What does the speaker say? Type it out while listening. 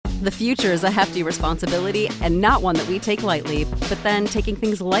The future is a hefty responsibility and not one that we take lightly, but then taking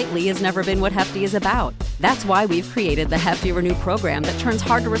things lightly has never been what Hefty is about. That's why we've created the Hefty Renew program that turns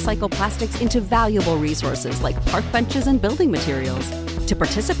hard-to-recycle plastics into valuable resources like park benches and building materials. To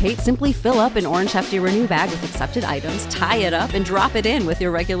participate, simply fill up an orange Hefty Renew bag with accepted items, tie it up, and drop it in with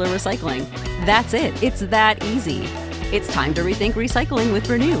your regular recycling. That's it. It's that easy. It's time to rethink recycling with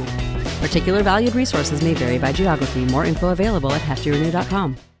Renew. Particular valued resources may vary by geography. More info available at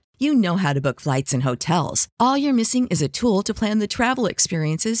heftyrenew.com. You know how to book flights and hotels. All you're missing is a tool to plan the travel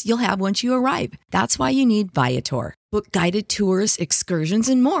experiences you'll have once you arrive. That's why you need Viator. Book guided tours, excursions,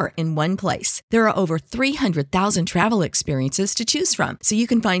 and more in one place. There are over 300,000 travel experiences to choose from, so you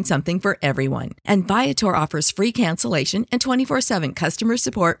can find something for everyone. And Viator offers free cancellation and 24/7 customer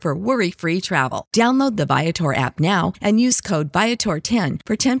support for worry-free travel. Download the Viator app now and use code Viator10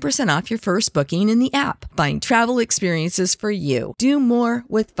 for 10% off your first booking in the app. Find travel experiences for you. Do more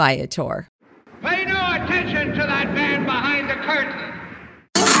with Viator. Pay no attention to that man behind the curtain.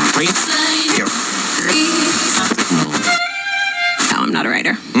 No, I'm not a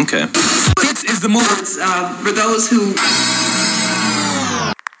writer. Okay. This is the movie for those who...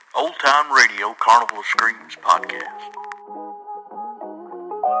 Old Time Radio Carnival of Screams podcast.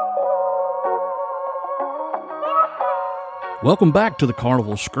 Welcome back to the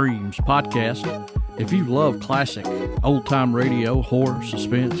Carnival Screams podcast. If you love classic old-time radio, horror,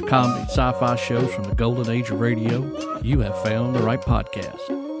 suspense, comedy, sci-fi shows from the golden age of radio, you have found the right podcast.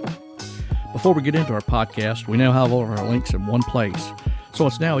 Before we get into our podcast, we now have all of our links in one place. So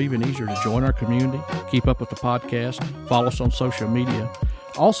it's now even easier to join our community, keep up with the podcast, follow us on social media.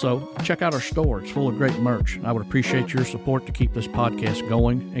 Also, check out our store. It's full of great merch. I would appreciate your support to keep this podcast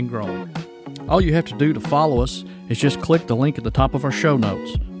going and growing. All you have to do to follow us is just click the link at the top of our show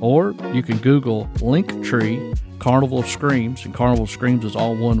notes. Or you can Google Linktree, Carnival of Screams, and Carnival of Screams is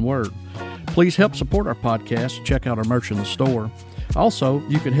all one word. Please help support our podcast and check out our merch in the store. Also,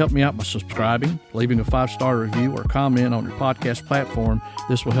 you can help me out by subscribing, leaving a 5-star review or comment on your podcast platform.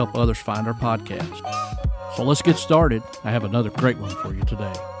 This will help others find our podcast. So let's get started. I have another great one for you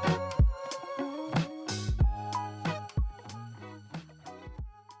today.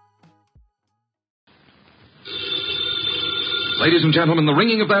 Ladies and gentlemen, the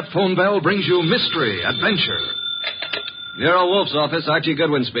ringing of that phone bell brings you mystery, adventure. Nero Wolf's office, Archie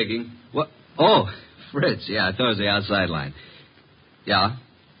Goodwin speaking. What? Oh, Fritz. Yeah, I thought it was the outside line. Yeah?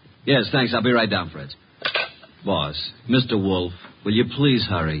 Yes, thanks. I'll be right down, Fritz. Boss, Mr. Wolf, will you please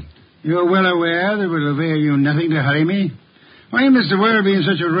hurry? You're well aware that it will avail you nothing to hurry me. Why Mr. Werribee in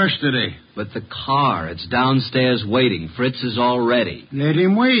such a rush today? But the car, it's downstairs waiting. Fritz is all ready. Let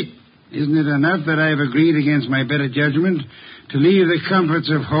him wait. Isn't it enough that I've agreed against my better judgment to leave the comforts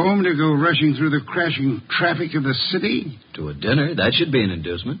of home to go rushing through the crashing traffic of the city? To a dinner? That should be an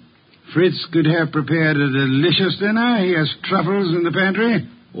inducement. Fritz could have prepared a delicious dinner. He has truffles in the pantry.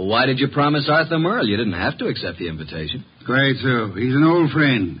 Well, why did you promise Arthur Merle? You didn't have to accept the invitation. Quite so. He's an old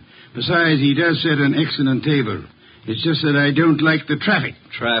friend. Besides, he does set an excellent table. It's just that I don't like the traffic.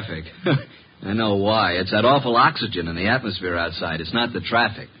 Traffic? I know why. It's that awful oxygen in the atmosphere outside. It's not the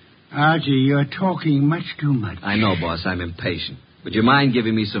traffic. Archie, you're talking much too much. I know, boss. I'm impatient. Would you mind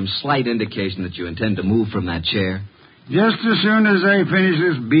giving me some slight indication that you intend to move from that chair? Just as soon as I finish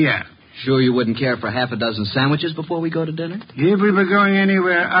this beer. Sure you wouldn't care for half a dozen sandwiches before we go to dinner? If we were going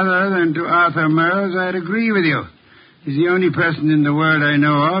anywhere other than to Arthur Merle's, I'd agree with you. He's the only person in the world I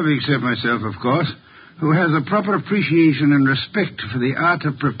know of, except myself, of course, who has a proper appreciation and respect for the art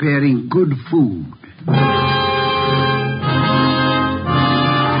of preparing good food.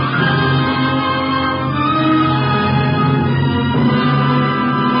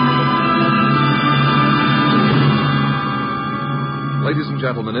 Ladies and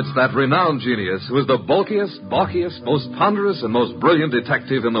gentlemen, it's that renowned genius who is the bulkiest, balkiest, most ponderous, and most brilliant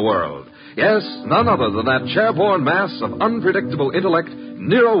detective in the world. Yes, none other than that chair-borne mass of unpredictable intellect,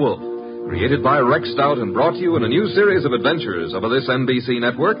 Nero Wolfe, created by Rex Stout and brought to you in a new series of adventures over this NBC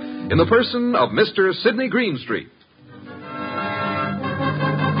network in the person of Mr. Sidney Greenstreet.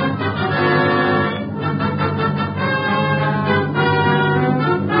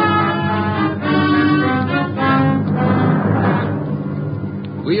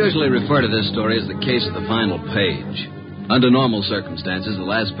 We usually refer to this story as the case of the final page. Under normal circumstances, the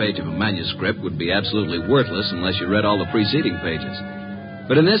last page of a manuscript would be absolutely worthless unless you read all the preceding pages.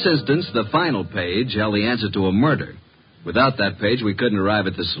 But in this instance, the final page held the answer to a murder. Without that page, we couldn't arrive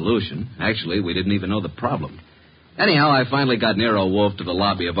at the solution. Actually, we didn't even know the problem. Anyhow, I finally got Nero Wolfe to the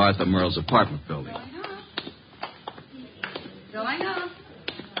lobby of Arthur Merle's apartment building. Going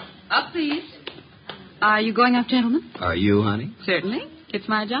up, please. Are you going up, gentlemen? Are you, honey? Certainly. It's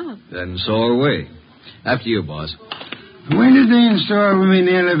my job. Then so are we. After you, boss. When did they install women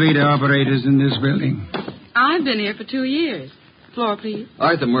elevator operators in this building? I've been here for 2 years. Floor, please.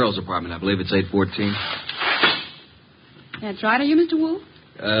 Arthur Merle's apartment. I believe it's 814. That's right. Are you Mr. Wolf?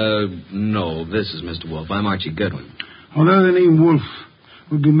 No, this is Mr. Wolf. I'm Archie Goodwin. Although the name Wolf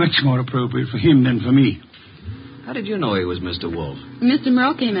would be much more appropriate for him than for me. How did you know he was Mr. Wolf? Mr.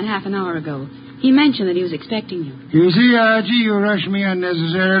 Merle came in half an hour ago. He mentioned that he was expecting you. You see, Archie, you rushed me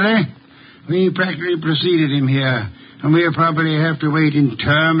unnecessarily. We practically preceded him here, and we'll probably have to wait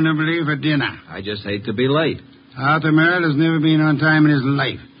interminably for dinner. I just hate to be late. Arthur Merle has never been on time in his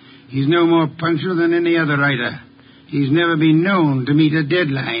life. He's no more punctual than any other writer. He's never been known to meet a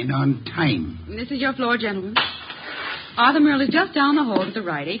deadline on time. This is your floor, gentlemen. Arthur Merle is just down the hall to the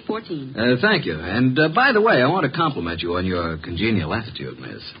right, 814. Thank you. And, by the way, I want to compliment you on your congenial attitude,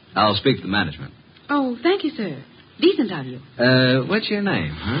 miss. I'll speak to the management. Oh, thank you, sir. Decent of you. What's your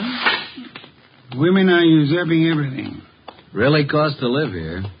name, huh? Women are usurping everything. Really costs to live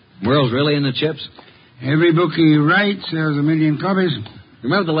here. Merle's really in the chips? Every book he writes sells 1 million copies.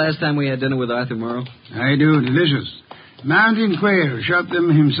 Remember the last time we had dinner with Arthur Merle? I do. Delicious. Mountain quail. Shot them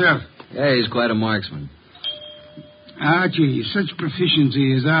himself. Yeah, he's quite a marksman. Archie, such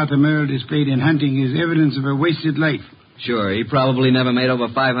proficiency as Arthur Merle displayed in hunting is evidence of a wasted life. Sure, he probably never made over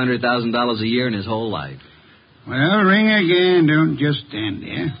 $500,000 a year in his whole life. Well, ring again. Don't just stand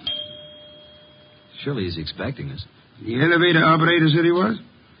there. Surely he's expecting us. The elevator operator said he was?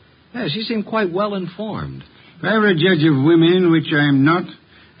 Yeah, she seemed quite well informed. If I were a judge of women, which I'm not,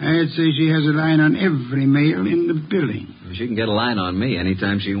 I'd say she has a line on every male in the building. Well, she can get a line on me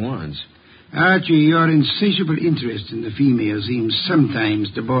anytime she wants. Archie, your insatiable interest in the female seems sometimes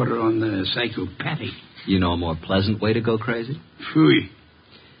to border on the psychopathic. You know a more pleasant way to go crazy? Phooey.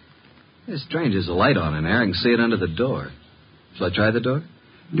 It's strange, there's a light on in there. I can see it under the door. Shall I try the door?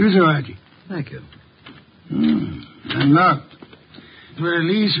 Do so, Archie. Thank you. Unlocked. Well, at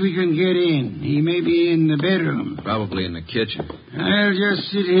least we can get in. He may be in the bedroom. Probably in the kitchen. I'll just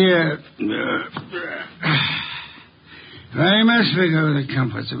sit here. I must forgo the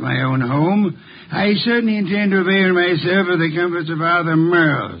comforts of my own home. I certainly intend to avail myself of the comforts of Arthur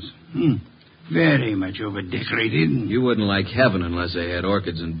Merle's. Very much over-decorated. You wouldn't like heaven unless they had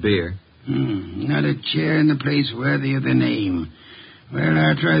orchids and beer. Not a chair in the place worthy of the name. Well,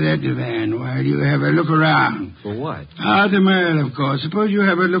 I'll try that divan while you have a look around. For what? Arthur Merle, of course. Suppose you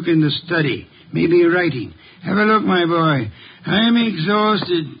have a look in the study. Maybe writing. Have a look, my boy. I'm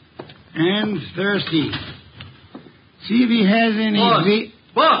exhausted and thirsty. See if he has any...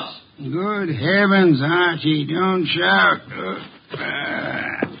 Boss! Good heavens, Archie, don't shout.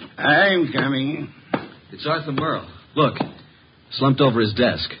 I'm coming. It's Arthur Merle. Look, slumped over his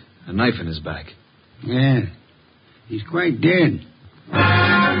desk, a knife in his back. Yeah, he's quite dead.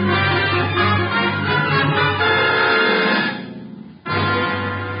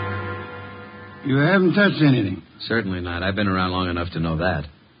 You haven't touched anything? Certainly not. I've been around long enough to know that.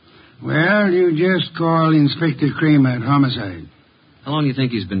 Well, you just call Inspector Kramer at homicide. How long do you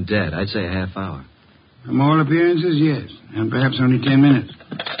think he's been dead? I'd say a half hour. From all appearances, yes. And perhaps only 10 minutes.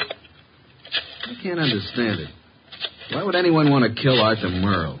 I can't understand it. Why would anyone want to kill Arthur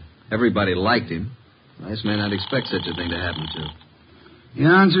Merle? Everybody liked him. Nice man, I'd expect such a thing to happen to. The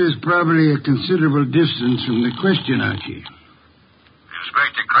answer is probably a considerable distance from the question, Archie.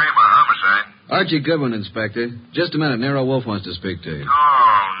 Inspector Kramer, homicide. Archie Goodwin, Inspector. Just a minute. Nero Wolf wants to speak to you.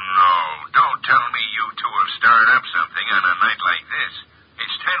 Oh, no. Don't tell me you two have stirred up something on a night like this.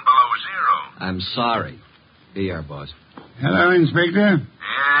 It's 10 below zero. I'm sorry. Here you are, boss. Hello, Inspector.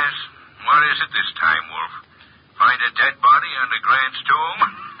 Yes? What is it this time, Wolf? Find a dead body under Grant's tomb?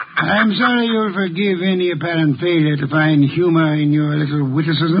 I'm sorry you'll forgive any apparent failure to find humor in your little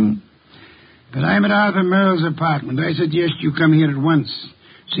witticism. But I'm at Arthur Merle's apartment. I suggest you come here at once.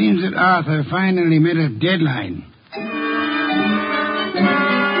 Seems that Arthur finally met a deadline.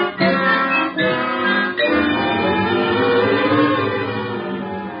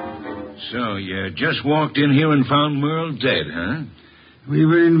 So you just walked in here and found Merle dead, huh? We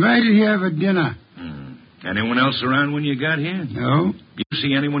were invited here for dinner. Anyone else around when you got here? No. You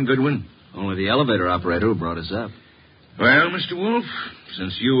see anyone, Goodwin? Only the elevator operator who brought us up. Well, Mr. Wolf,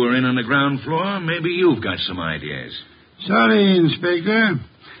 since you were in on the ground floor, maybe you've got some ideas. Sorry, Inspector.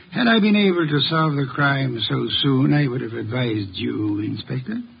 Had I been able to solve the crime so soon, I would have advised you,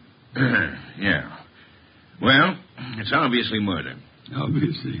 Inspector. Yeah. Well, it's obviously murder.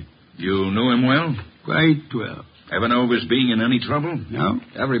 Obviously. You knew him well? Quite well. Ever know of his being in any trouble? No.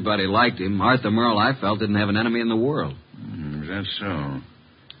 Everybody liked him. Arthur Merle, I felt, didn't have an enemy in the world. Is that so?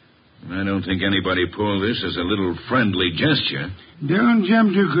 I don't think anybody pulled this as a little friendly gesture. Don't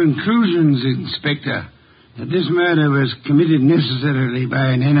jump to conclusions, Inspector. That this murder was committed necessarily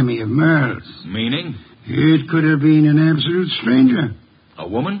by an enemy of Merle's. Meaning? It could have been an absolute stranger. A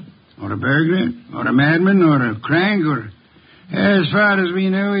woman? Or a burglar, or a madman, or a crank, or... As far as we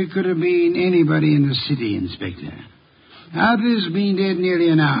know, it could have been anybody in the city, Inspector. Arthur's been dead nearly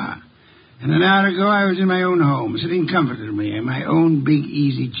an hour. And an hour ago, I was in my own home, sitting comfortably in my own big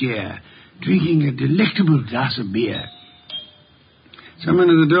easy chair, drinking a delectable glass of beer. Someone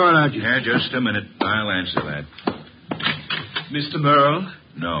at the door, Archie. Yeah, just a minute. I'll answer that. Mr. Merle?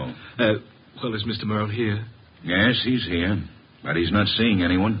 No. Well, is Mr. Merle here? Yes, he's here. But he's not seeing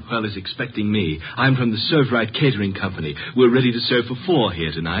anyone. Well, he's expecting me. I'm from the Serve Right Catering Company. We're ready to serve for 4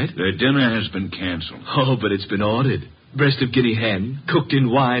 here tonight. The dinner has been canceled. Oh, but it's been ordered. Breast of guinea hen, cooked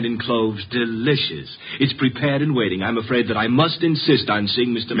in wine and cloves, delicious. It's prepared and waiting. I'm afraid that I must insist on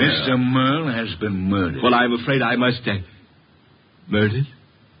seeing Mr. Merle. Mr. Merle has been murdered. Well, I'm afraid I must... Murdered?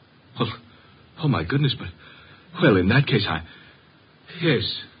 Well, oh, my goodness, but... Well, in that case, Yes,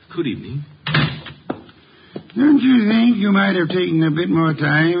 good evening. Don't you think you might have taken a bit more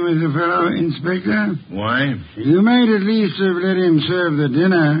time with the fellow, Inspector? Why? You might at least have let him serve the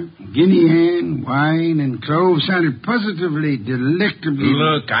dinner. Guinea hen, wine, and cloves sounded positively delectably...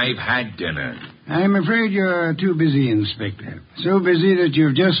 Look, I've had dinner. I'm afraid you're too busy, Inspector. So busy that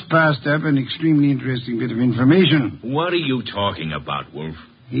you've just passed up an extremely interesting bit of information. What are you talking about, Wolf?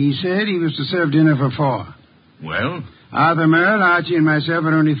 He said he was to serve dinner for 4. Well? Arthur Merle, Archie, and myself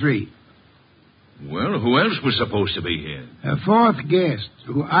are only 3. Well, who else was supposed to be here? A 4th guest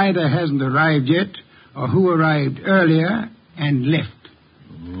who either hasn't arrived yet or who arrived earlier and left.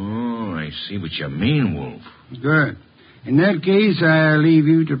 Oh, I see what you mean, Wolf. Good. In that case, I'll leave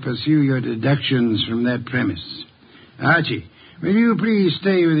you to pursue your deductions from that premise. Archie, will you please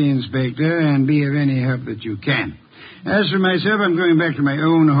stay with the Inspector and be of any help that you can? As for myself, I'm going back to my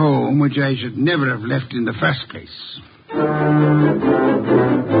own home, which I should never have left in the first place.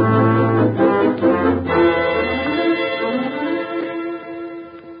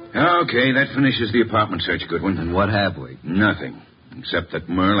 Okay, that finishes the apartment search, Goodwin. And what have we? Nothing. Except that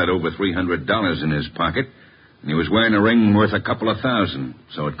Merle had over $300 in his pocket, and he was wearing a ring worth a couple of $1,000,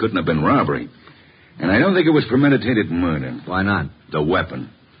 so it couldn't have been robbery. And I don't think it was premeditated murder. Why not? The weapon.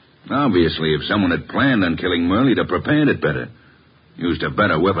 Obviously, if someone had planned on killing Merle, he'd have prepared it better. Used a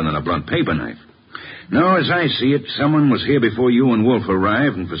better weapon than a blunt paper knife. No, as I see it, someone was here before you and Wolf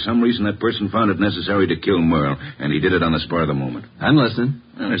arrived, and for some reason that person found it necessary to kill Merle, and he did it on the spur of the moment. I'm listening.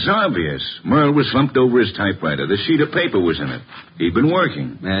 And it's obvious. Merle was slumped over his typewriter. The sheet of paper was in it. He'd been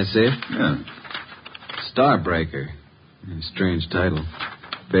working. May I see it? Yeah. Starbreaker. Strange title.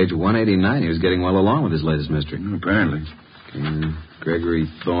 Page 189. He was getting well along with his latest mystery. Apparently. Gregory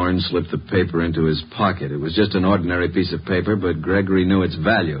Thorne slipped the paper into his pocket. It was just an ordinary piece of paper, but Gregory knew its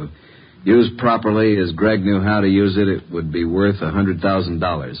value. Used properly, as Greg knew how to use it, it would be worth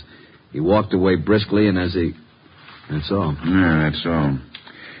 $100,000. He walked away briskly, and as he... That's all. Yeah, that's all.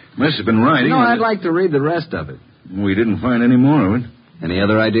 Must have been writing. No, I'd like to read the rest of it. We didn't find any more of it. Any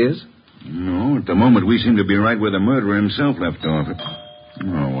other ideas? No, at the moment we seem to be right where the murderer himself left off.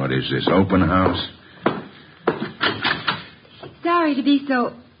 Oh, what is this, open house? Sorry to be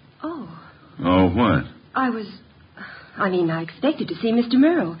so... Oh, what? I expected to see Mr.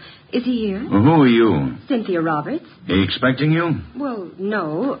 Merle. Is he here? Well, who are you? Cynthia Roberts. He expecting you? Well,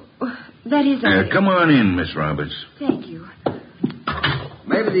 no. That is... Come on in, Miss Roberts. Thank you.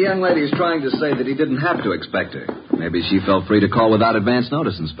 Maybe the young lady is trying to say that he didn't have to expect her. Maybe she felt free to call without advance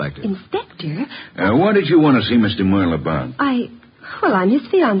notice, Inspector. Inspector? What did you want to see Mr. Merle about? I'm his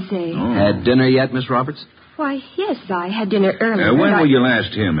fiancée. Oh. Had dinner yet, Miss Roberts? Why, yes, I had dinner earlier. When were you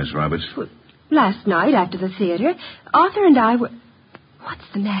last here, Miss Roberts? Last night, after the theater. Arthur and I were... What's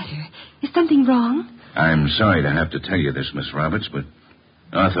the matter? Is something wrong? I'm sorry to have to tell you this, Miss Roberts, but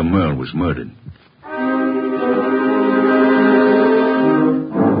Arthur Merle was murdered.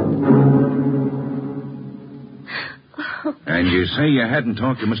 And you say you hadn't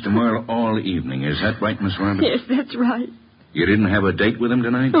talked to Mr. Merle all evening. Is that right, Miss Roberts? Yes, that's right. You didn't have a date with him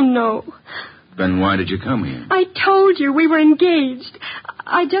tonight? Oh, no. Then why did you come here? I told you we were engaged.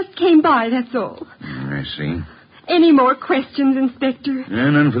 I just came by, that's all. I see. Any more questions, Inspector?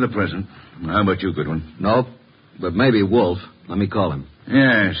 None for the present. How about you, Goodwin? Nope. But maybe Wolf. Let me call him.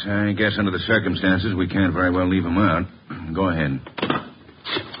 Yes, I guess under the circumstances we can't very well leave him out. Go ahead.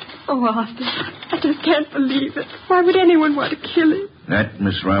 Oh, Arthur, I just can't believe it. Why would anyone want to kill him? That,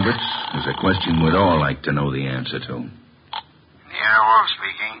 Miss Roberts, is a question we'd all like to know the answer to. Yeah, Wolf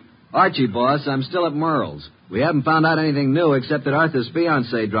speaking. Archie, boss, I'm still at Merle's. We haven't found out anything new except that Arthur's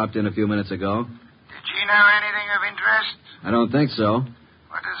fiancée dropped in a few minutes ago. Did she know anything of interest? I don't think so.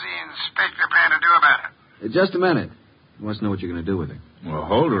 What does the inspector plan to do about it? Just a minute. He wants to know what you're going to do with her. Well,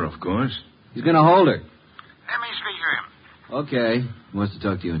 hold her, of course. He's going to hold her. Let me speak to him. Okay. He wants to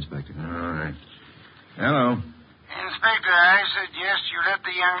talk to you, Inspector. All right. Hello. Inspector, I suggest you let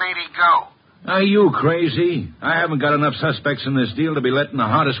the young lady go. Are you crazy? I haven't got enough suspects in this deal to be letting the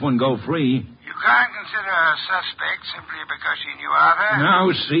hottest one go free. You can't consider her a suspect simply because she knew Arthur. Now,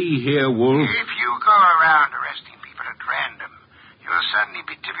 see here, Wolf. If you go around arresting people at random, you'll suddenly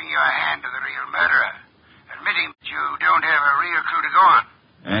be tipping your hand to the real murderer, admitting that you don't have a real clue to go on.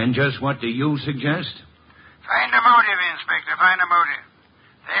 And just what do you suggest? Find a motive, Inspector, find a motive.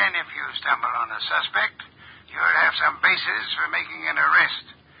 Then, if you stumble on a suspect, you'll have some basis for making an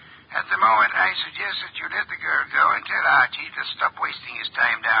arrest. At the moment, I suggest that you let the girl go and tell Archie to stop wasting his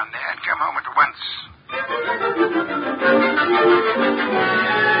time down there and come home at once.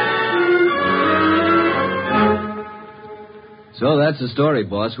 So that's the story,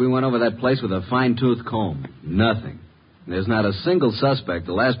 boss. We went over that place with a fine-tooth comb. Nothing. There's not a single suspect.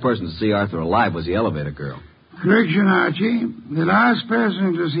 The last person to see Arthur alive was the elevator girl. Correction, Archie. The last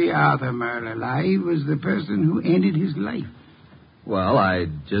person to see Arthur Merle alive was the person who ended his life. Well, I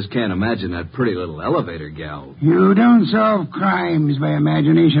just can't imagine that pretty little elevator gal. You don't solve crimes by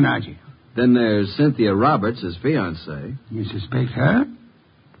imagination, Archie. Then there's Cynthia Roberts, his fiancée. You suspect her?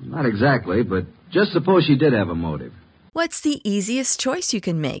 Not exactly, but just suppose she did have a motive. What's the easiest choice you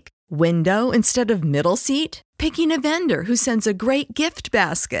can make? Window instead of middle seat? Picking a vendor who sends a great gift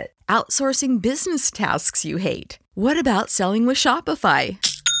basket? Outsourcing business tasks you hate? What about selling with Shopify?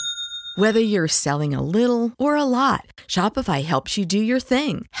 Whether you're selling a little or a lot, Shopify helps you do your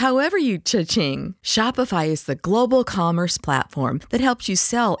thing, however you cha-ching. Shopify is the global commerce platform that helps you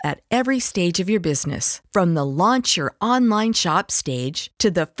sell at every stage of your business. From the launch your online shop stage to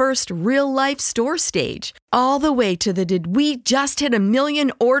the first real-life store stage, all the way to the did we just hit 1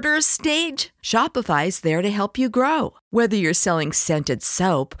 million orders stage. Shopify's there to help you grow. Whether you're selling scented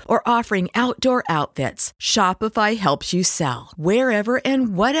soap or offering outdoor outfits, Shopify helps you sell. Wherever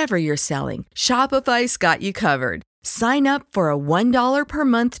and whatever you're selling, Shopify's got you covered. Sign up for a $1 per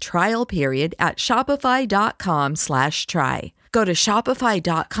month trial period at shopify.com/try. Go to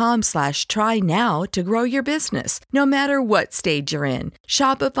shopify.com/try now to grow your business, no matter what stage you're in.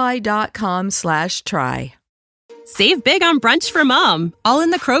 Shopify.com/try. Save big on brunch for mom, all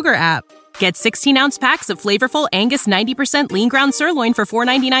in the Kroger app. Get 16-ounce packs of flavorful Angus 90% lean ground sirloin for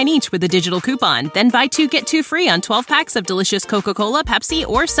 $4.99 each with a digital coupon. Then buy 2, get 2 free on 12 packs of delicious Coca-Cola, Pepsi,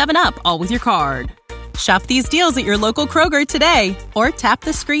 or 7-Up, all with your card. Shop these deals at your local Kroger today, or tap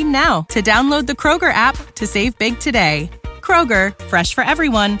the screen now to download the Kroger app to save big today. Kroger, fresh for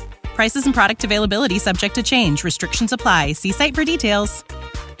everyone. Prices and product availability subject to change. Restrictions apply. See site for details.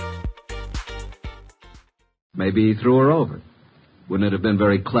 Maybe he threw her over. Wouldn't it have been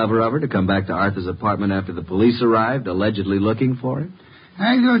very clever of her to come back to Arthur's apartment after the police arrived, allegedly looking for her?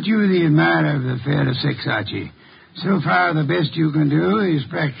 I thought you were the admirer of the fair sex, Archie. So far, the best you can do is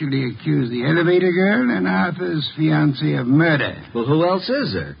practically accuse the elevator girl and Arthur's fiancée of murder. Well, who else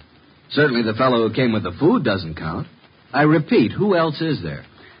is there? Certainly the fellow who came with the food doesn't count. I repeat, who else is there?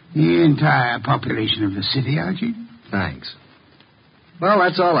 The entire population of the city, Archie. Thanks. Well,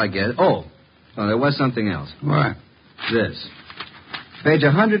 that's all I get. Oh, there was something else. What? This. Page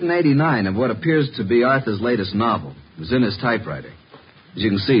 189 of what appears to be Arthur's latest novel. It was in his typewriter. As you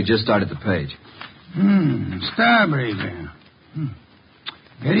can see, just started the page. Starbreaker.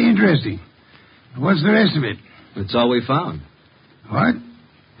 Very interesting. What's the rest of it? That's all we found. What?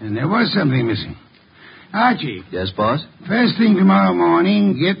 And there was something missing. Archie. Yes, boss? First thing tomorrow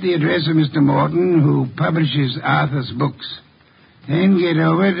morning, get the address of Mr. Morton, who publishes Arthur's books. Then get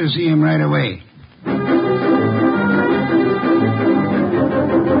over to see him right away.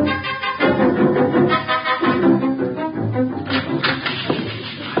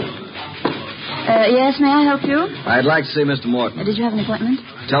 Yes, may I help you? I'd like to see Mr. Morton. Did you have an appointment?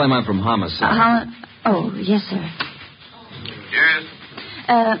 Tell him I'm from Homicide. Oh, yes, sir. Yes?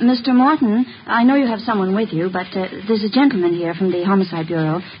 Mr. Morton, I know you have someone with you, but there's a gentleman here from the Homicide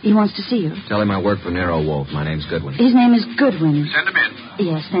Bureau. He wants to see you. Tell him I work for Nero Wolf. My name's Goodwin. His name is Goodwin. Send him in.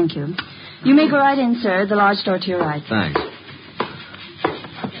 Yes, thank you. You may go right in, sir. The large door to your right. Thanks.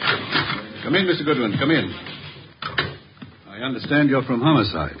 Come in, Mr. Goodwin. Come in. I understand you're from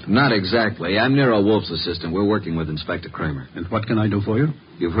Homicide. Not exactly. I'm Nero Wolf's assistant. We're working with Inspector Kramer. And what can I do for you?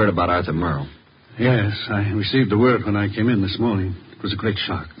 You've heard about Arthur Merle. Yes, I received the word when I came in this morning. It was a great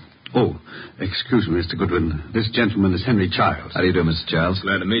shock. Oh, excuse me, Mr. Goodwin. This gentleman is Henry Childs. How do you do, Mr. Childs?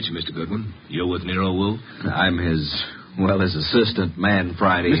 Glad to meet you, Mr. Goodwin. You're with Nero Wolfe? I'm his assistant, Man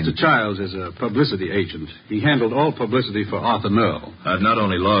Friday. Mr. Childs is a publicity agent. He handled all publicity for Arthur Merle. I've not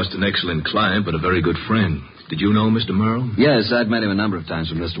only lost an excellent client, but a very good friend. Did you know Mr. Merle? Yes, I'd met him a number of times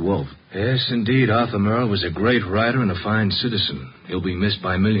from Mr. Wolfe. Yes, indeed. Arthur Merle was a great writer and a fine citizen. He'll be missed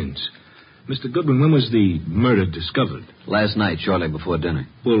by millions. Mr. Goodwin, when was the murder discovered? Last night, shortly before dinner.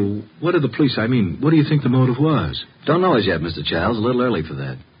 Well, what did the police, what do you think the motive was? Don't know as yet, Mr. Childs. A little early for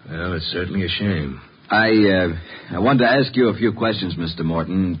that. Well, it's certainly a shame. I wanted to ask you a few questions, Mr.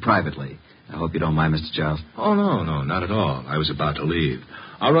 Morton, privately. I hope you don't mind, Mr. Childs. Oh, no, not at all. I was about to leave.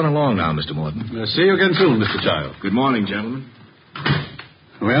 I'll run along now, Mr. Morton. See you again soon, Mr. Childs. Good morning, gentlemen.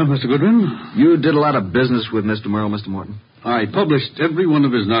 Well, Mr. Goodwin? You did a lot of business with Mr. Merle, Mr. Morton? I published every one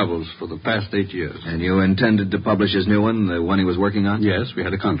of his novels for the past 8 years. And you intended to publish his new one, the one he was working on? Yes, we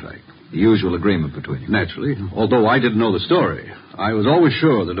had a contract. The usual agreement between you. Naturally. Although I didn't know the story, I was always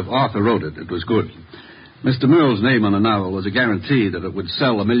sure that if Arthur wrote it, it was good. Mr. Merle's name on the novel was a guarantee that it would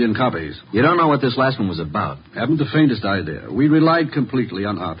sell 1 million copies. You don't know what this last one was about? Haven't the faintest idea. We relied completely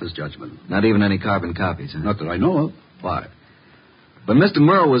on Arthur's judgment. Not even any carbon copies, huh? Not that I know of. Why? When Mr.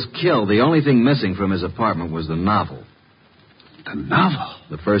 Merle was killed, the only thing missing from his apartment was the novel. The novel?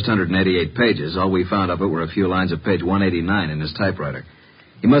 The first 188 pages. All we found of it were a few lines of page 189 in his typewriter.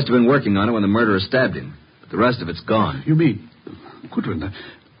 He must have been working on it when the murderer stabbed him. But the rest of it's gone. You mean, Goodwin,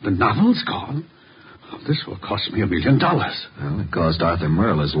 the novel's gone? Oh, this will cost me $1 million. Well, it cost Arthur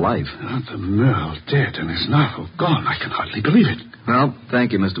Merle his life. Arthur Merle dead and his novel gone. I can hardly believe it. Well,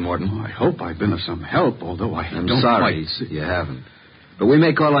 thank you, Mr. Morton. Oh, I hope I've been of some help, although I'm don't sorry quite... you haven't. But we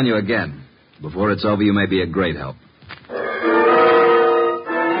may call on you again. Before it's over, you may be a great help.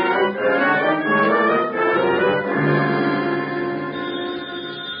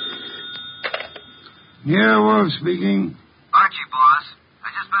 Nero Wolfe speaking. Archie, boss. I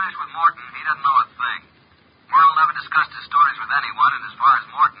just finished with Morton. He doesn't know a thing. Merle never discussed his stories with anyone, and as far as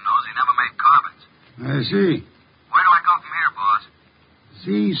Morton knows, he never made comments. I see. Where do I go from here, boss?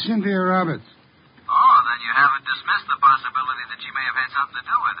 See Cynthia Roberts. Oh, then you haven't dismissed the possibility that she may have had something to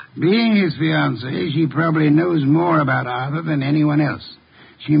do with it. Being his fiancée, she probably knows more about Arthur than anyone else.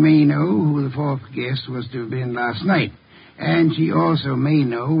 She may know who the fourth guest was to have been last night. And she also may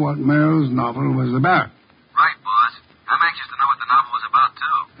know what Merle's novel was about. Right, boss. I'm anxious to know what the novel was about,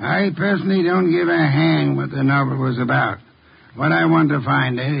 too. I personally don't give a hang what the novel was about. What I want to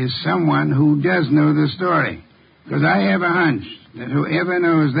find is someone who does know the story. Because I have a hunch that whoever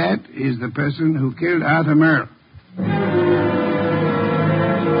knows that is the person who killed Arthur Merle.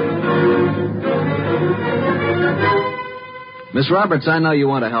 Miss Roberts, I know you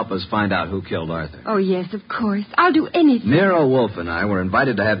want to help us find out who killed Arthur. Oh, yes, of course. I'll do anything. Nero Wolfe and I were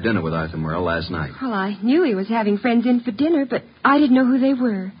invited to have dinner with Arthur Merle last night. Well, I knew he was having friends in for dinner, but I didn't know who they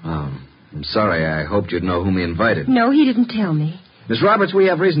were. Oh, I'm sorry. I hoped you'd know whom he invited. No, he didn't tell me. Miss Roberts, we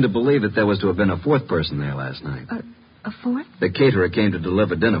have reason to believe that there was to have been a fourth person there last night. A fourth? The caterer came to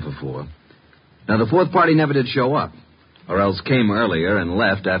deliver dinner for 4. Now, the fourth party never did show up, or else came earlier and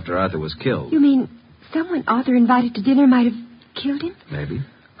left after Arthur was killed. You mean someone Arthur invited to dinner might have killed him? Maybe.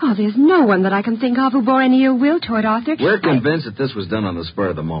 Oh, there's no one that I can think of who bore any ill will toward Arthur. We're convinced that this was done on the spur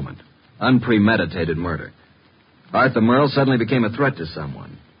of the moment. Unpremeditated murder. Arthur Merle suddenly became a threat to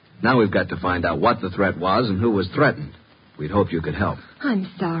someone. Now we've got to find out what the threat was and who was threatened. We'd hope you could help.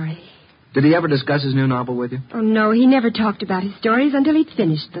 I'm sorry. Did he ever discuss his new novel with you? Oh, no, he never talked about his stories until he'd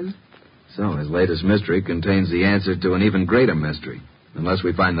finished them. So his latest mystery contains the answer to an even greater mystery. Unless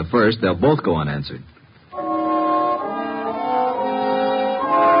we find the first, they'll both go unanswered.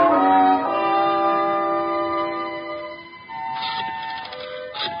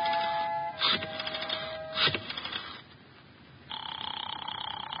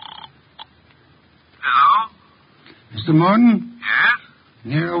 Mr. Morton? Yes?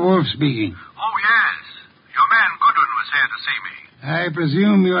 Nero Wolfe speaking. Oh, yes. Your man Goodwin was here to see me. I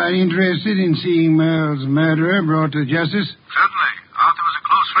presume you are interested in seeing Merle's murderer brought to justice? Certainly. Arthur was a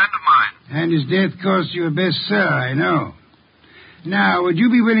close friend of mine. And his death cost you a bestseller, I know. Now, would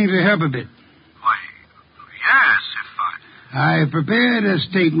you be willing to help a bit? Why, yes, if I've prepared a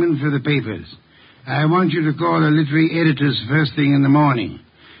statement for the papers. I want you to call the literary editors first thing in the morning.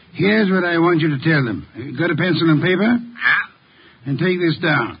 Here's what I want you to tell them. Got a pencil and paper? Yeah. And take this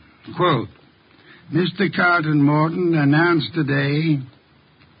down. Quote, Mr. Carlton Morton announced today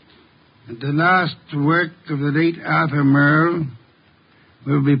that the last work of the late Arthur Merle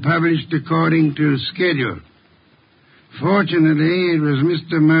will be published according to schedule. Fortunately, it was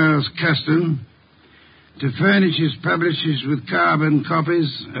Mr. Merle's custom to furnish his publishers with carbon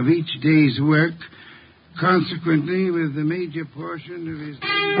copies of each day's work, consequently with the major portion of his...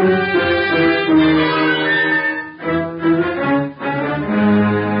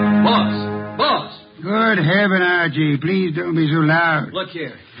 Boss! Good heaven, Archie, please don't be so loud. Look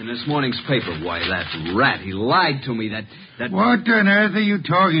here. In this morning's paper, why, that rat, he lied to me. That... What on earth are you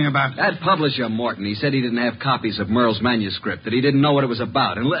talking about? That publisher, Morton, he said he didn't have copies of Merle's manuscript, that he didn't know what it was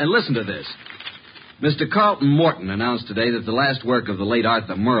about. And listen to this. Mr. Carlton Morton announced today that the last work of the late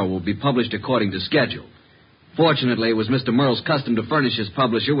Arthur Merle will be published according to schedule. Fortunately, it was Mr. Merle's custom to furnish his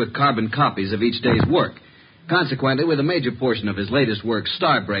publisher with carbon copies of each day's work. Consequently, with a major portion of his latest work,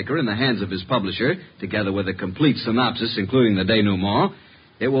 Starbreaker, in the hands of his publisher, together with a complete synopsis, including the denouement,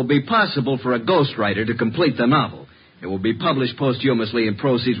 it will be possible for a ghostwriter to complete the novel. It will be published posthumously and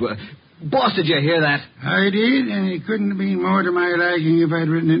proceeds with... Boss, did you hear that? I did, and it couldn't have been more to my liking if I'd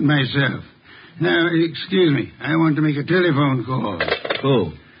written it myself. Now, excuse me. I want to make a telephone call.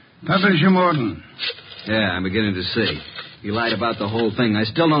 Who? Publisher Morton. Yeah, I'm beginning to see. He lied about the whole thing. I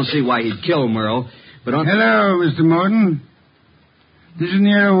still don't see why he'd kill Merle, but... Hello, Mr. Morton. This is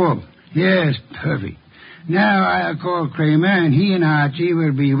Nero Wolf. Yes, perfect. Now I'll call Kramer, and he and Archie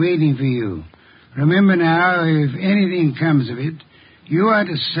will be waiting for you. Remember now, if anything comes of it, you are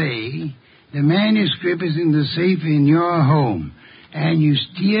to say the manuscript is in the safe in your home, and you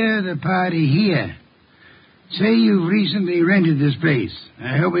steer the party here. Say you've recently rented this place.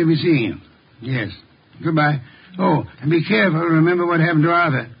 I hope we'll be seeing you. Yes. Goodbye. Oh, and be careful. Remember what happened to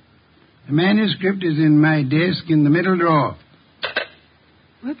Arthur. The manuscript is in my desk in the middle drawer.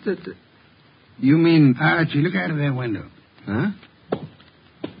 What the... You mean... Archie, look out of that window. Huh?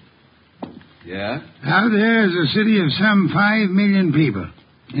 Yeah? Out there is a city of some 5 million people.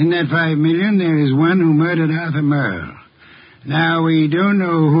 In that 5 million, there is one who murdered Arthur Merle. Now, we don't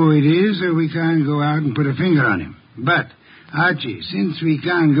know who it is, so we can't go out and put a finger on him. But, Archie, since we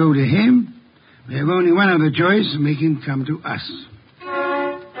can't go to him, we have only one other choice, make him come to us.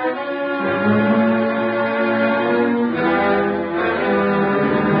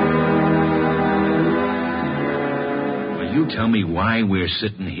 Will you tell me why we're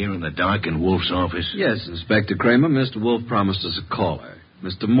sitting here in the dark in Wolf's office? Yes, Inspector Kramer. Mr. Wolf promised us a caller.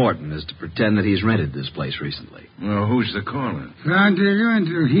 Mr. Morton is to pretend that he's rented this place recently. Well, who's the caller? Can't tell you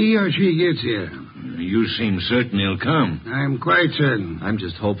until he or she gets here. You seem certain he'll come. I'm quite certain. I'm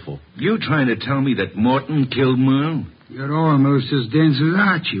just hopeful. You trying to tell me that Morton killed Merle? You're almost as dense as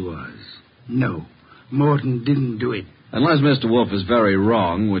Archie was. No, Morton didn't do it. Unless Mr. Wolf is very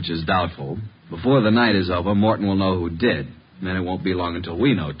wrong, which is doubtful, before the night is over, Morton will know who did. And then it won't be long until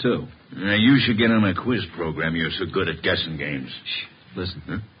we know, too. You should get on a quiz program. You're so good at guessing games. Shh. Listen.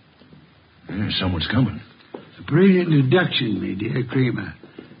 Huh? Someone's coming. A brilliant deduction, my dear Kramer.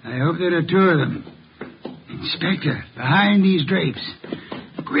 I hope there are two of them. Inspector, behind these drapes.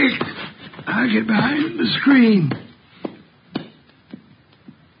 Quick! I'll get behind the screen.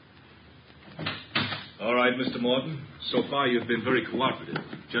 All right, Mr. Morton. So far, you've been very cooperative.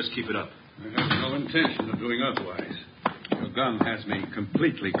 Just keep it up. I have no intention of doing otherwise. Your gun has me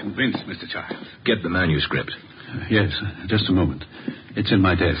completely convinced, Mr. Childs. Get the manuscript. Yes, just a moment. It's in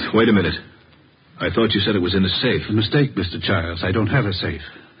my desk. Wait a minute. I thought you said it was in a safe. A mistake, Mr. Childs. I don't have a safe.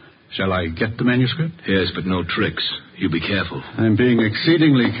 Shall I get the manuscript? Yes, but no tricks. You be careful. I'm being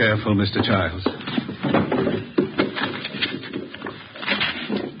exceedingly careful, Mr. Childs.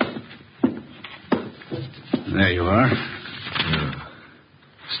 There you are.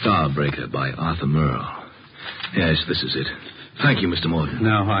 Starbreaker by Arthur Merle. Yes, this is it. Thank you, Mr. Morton.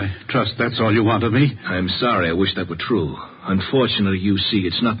 Now, I trust that's all you want of me. I'm sorry. I wish that were true. Unfortunately, you see,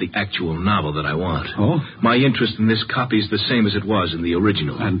 it's not the actual novel that I want. Oh? My interest in this copy is the same as it was in the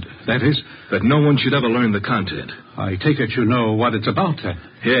original. And that is? That no one should ever learn the content. I take it you know what it's about, then.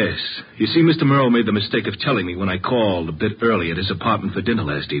 Yes. You see, Mr. Merle made the mistake of telling me when I called a bit early at his apartment for dinner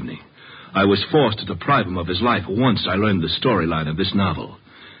last evening. I was forced to deprive him of his life once I learned the storyline of this novel.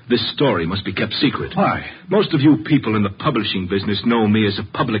 This story must be kept secret. Why? Most of you people in the publishing business know me as a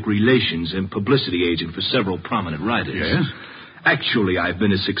public relations and publicity agent for several prominent writers. Yes? Actually, I've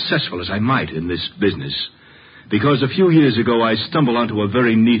been as successful as I might in this business, because a few years ago I stumbled onto a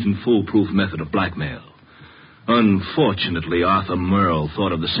very neat and foolproof method of blackmail. Unfortunately, Arthur Merle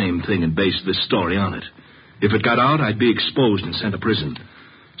thought of the same thing and based this story on it. If it got out, I'd be exposed and sent to prison.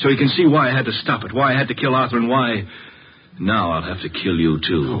 So you can see why I had to stop it, why I had to kill Arthur, and why... Now I'll have to kill you,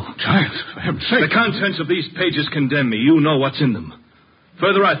 too. Oh, child, for heaven's sake. The contents of these pages condemn me. You know what's in them.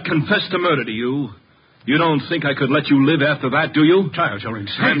 Further, I've confessed to murder to you. You don't think I could let you live after that, do you? Child, you're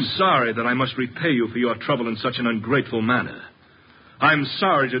insane. I'm sorry that I must repay you for your trouble in such an ungrateful manner. I'm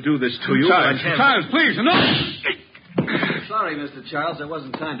sorry to do this to you. Charles, please, no! Sorry, Mr. Childs. There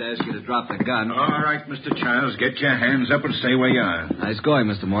wasn't time to ask you to drop the gun. All right, Mr. Childs, get your hands up and stay where you are. Nice going,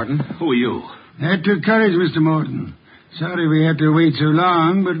 Mr. Morton. Who are you? That took courage, Mr. Morton. Sorry we had to wait so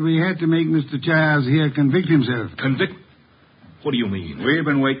long, but we had to make Mr. Childs here convict himself. Convict? What do you mean? We've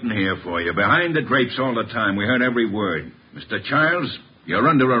been waiting here for you, behind the drapes all the time. We heard every word. Mr. Childs, you're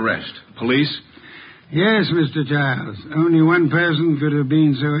under arrest. Police? Yes, Mr. Childs. Only one person could have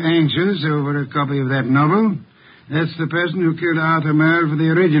been so anxious over a copy of that novel. That's the person who killed Arthur Merle for the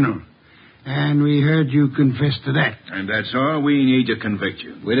original. And we heard you confess to that. And that's all we need to convict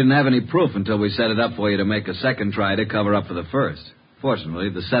you. We didn't have any proof until we set it up for you to make a second try to cover up for the first. Fortunately,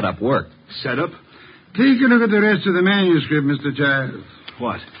 the setup worked. Setup? Take a look at the rest of the manuscript, Mr. Childs.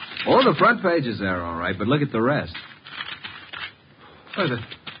 What? Oh, the front page is there, all right, but look at the rest. Oh, they're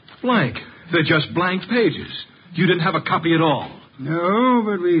blank. They're just blank pages. You didn't have a copy at all. No,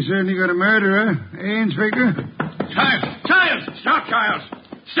 but we certainly got a murderer. Eh, Inspector? Childs! Stop, Childs!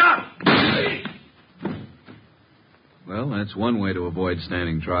 Stop! Well, that's one way to avoid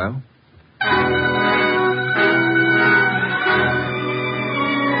standing trial.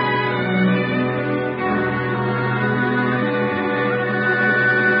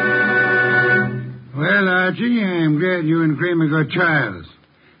 Well, Archie, I'm glad you and Kramer got Childs.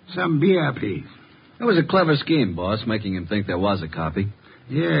 Some beer, please. It was a clever scheme, boss, making him think there was a copy.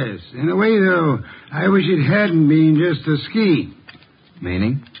 Yes. In a way, though, I wish it hadn't been just a scheme.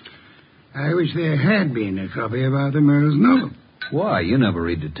 Meaning? I wish there had been a copy of Arthur Merle's novel. Why? You never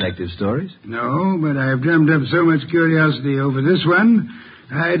read detective stories. No, but I've drummed up so much curiosity over this one,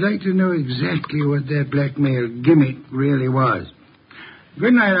 I'd like to know exactly what that blackmail gimmick really was.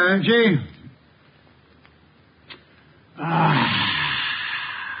 Good night, Archie.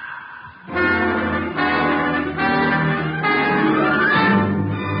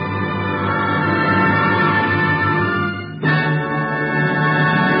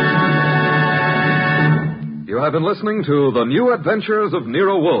 You have been listening to The New Adventures of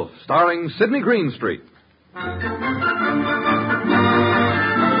Nero Wolfe, starring Sidney Greenstreet.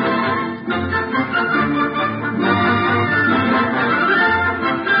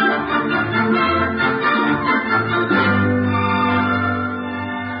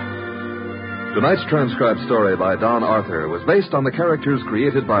 Tonight's transcribed story by Don Arthur was based on the characters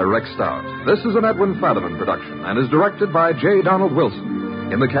created by Rex Stout. This is an Edwin Fadiman production and is directed by J. Donald Wilson.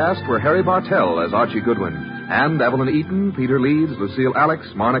 In the cast were Harry Bartell as Archie Goodwin, and Evelyn Eaton, Peter Leeds, Lucille Alex,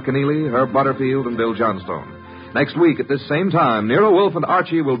 Marna Keneally, Herb Butterfield, and Bill Johnstone. Next week at this same time, Nero Wolfe and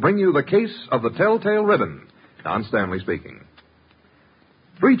Archie will bring you The Case of the Telltale Ribbon. Don Stanley speaking.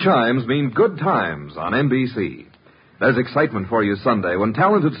 3 chimes mean good times on NBC. There's excitement for you Sunday when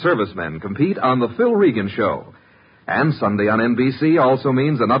talented servicemen compete on The Phil Regan Show. And Sunday on NBC also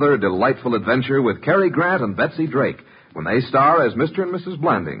means another delightful adventure with Cary Grant and Betsy Drake when they star as Mr. and Mrs.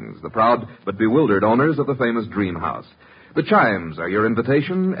 Blandings, the proud but bewildered owners of the famous Dream House. The chimes are your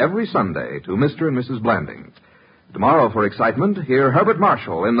invitation every Sunday to Mr. and Mrs. Blandings. Tomorrow for excitement, hear Herbert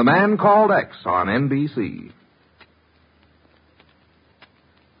Marshall in The Man Called X on NBC.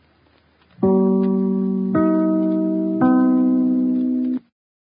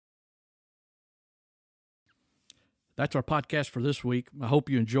 That's our podcast for this week. I hope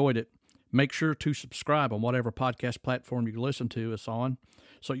you enjoyed it. Make sure to subscribe on whatever podcast platform you listen to us on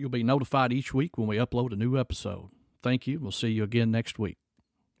so you'll be notified each week when we upload a new episode. Thank you. We'll see you again next week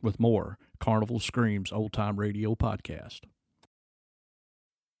with more Carnival Screams Old Time Radio podcast.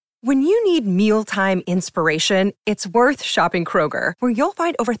 When you need mealtime inspiration, it's worth shopping Kroger, where you'll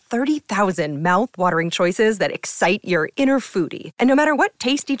find over 30,000 mouth-watering choices that excite your inner foodie. And no matter what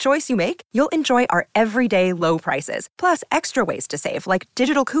tasty choice you make, you'll enjoy our everyday low prices, plus extra ways to save, like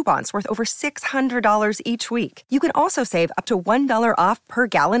digital coupons worth over $600 each week. You can also save up to $1 off per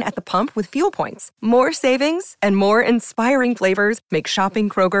gallon at the pump with fuel points. More savings and more inspiring flavors make shopping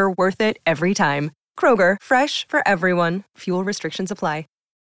Kroger worth it every time. Kroger, fresh for everyone. Fuel restrictions apply.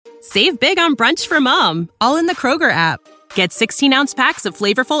 Save big on brunch for mom, all in the Kroger app. Get 16-ounce packs of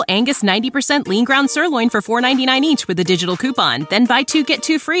flavorful Angus 90% lean ground sirloin for $4.99 each with a digital coupon. Then buy 2, get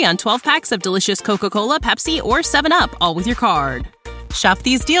 2 free on 12 packs of delicious Coca-Cola, Pepsi, or 7-Up, all with your card. Shop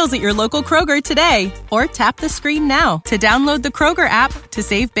these deals at your local Kroger today, or tap the screen now to download the Kroger app to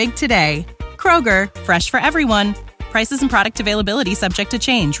save big today. Kroger, fresh for everyone. Prices and product availability subject to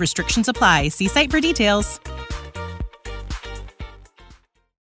change. Restrictions apply. See site for details.